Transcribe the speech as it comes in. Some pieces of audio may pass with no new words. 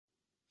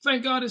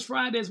Thank God it's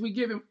Friday as we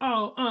give him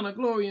all honor,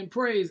 glory, and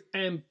praise.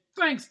 And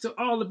thanks to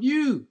all of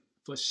you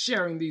for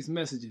sharing these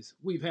messages.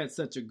 We've had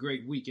such a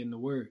great week in the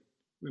Word.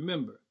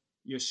 Remember,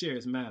 your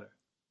shares matter.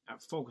 Our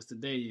focus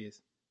today is,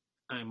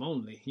 I'm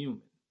only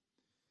human.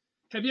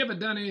 Have you ever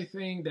done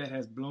anything that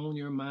has blown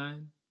your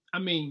mind? I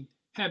mean,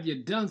 have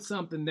you done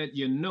something that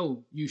you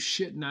know you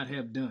should not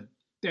have done,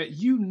 that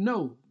you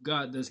know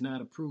God does not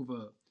approve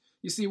of?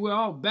 You see, we're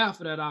all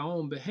baffled at our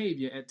own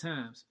behavior at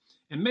times.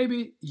 And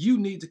maybe you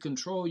need to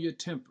control your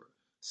temper.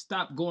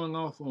 Stop going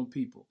off on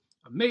people.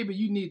 Or maybe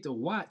you need to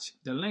watch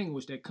the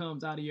language that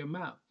comes out of your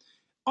mouth.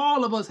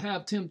 All of us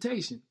have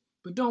temptation,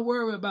 but don't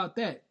worry about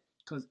that,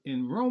 because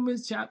in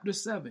Romans chapter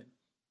 7,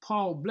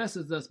 Paul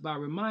blesses us by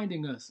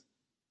reminding us,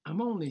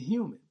 I'm only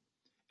human.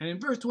 And in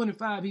verse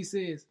 25, he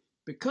says,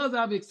 because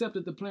I've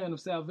accepted the plan of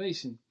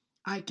salvation,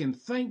 I can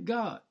thank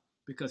God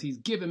because he's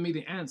given me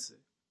the answer.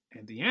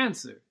 And the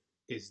answer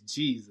is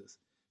Jesus.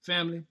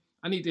 Family,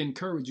 I need to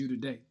encourage you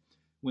today.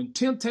 When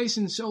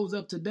temptation shows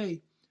up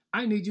today,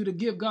 I need you to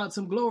give God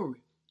some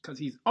glory because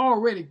he's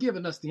already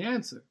given us the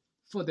answer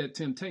for that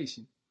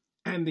temptation.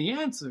 And the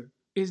answer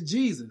is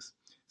Jesus.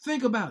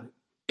 Think about it.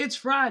 It's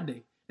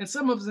Friday, and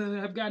some of us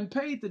have gotten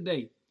paid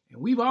today,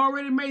 and we've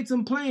already made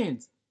some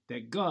plans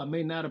that God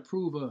may not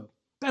approve of.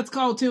 That's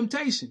called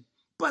temptation.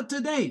 But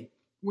today,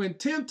 when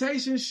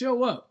temptations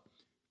show up,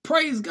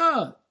 praise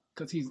God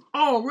because he's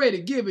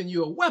already given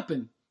you a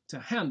weapon to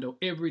handle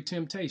every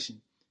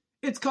temptation.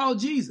 It's called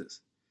Jesus.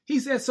 He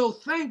said, so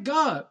thank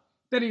God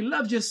that he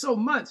loves you so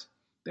much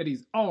that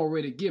he's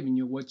already given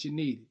you what you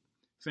needed.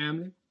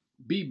 Family,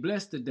 be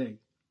blessed today.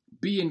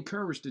 Be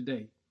encouraged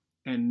today.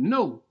 And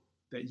know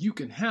that you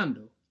can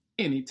handle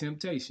any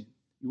temptation.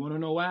 You want to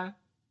know why?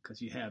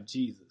 Because you have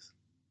Jesus.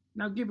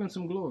 Now give him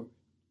some glory.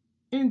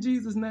 In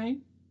Jesus'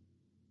 name,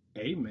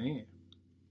 amen.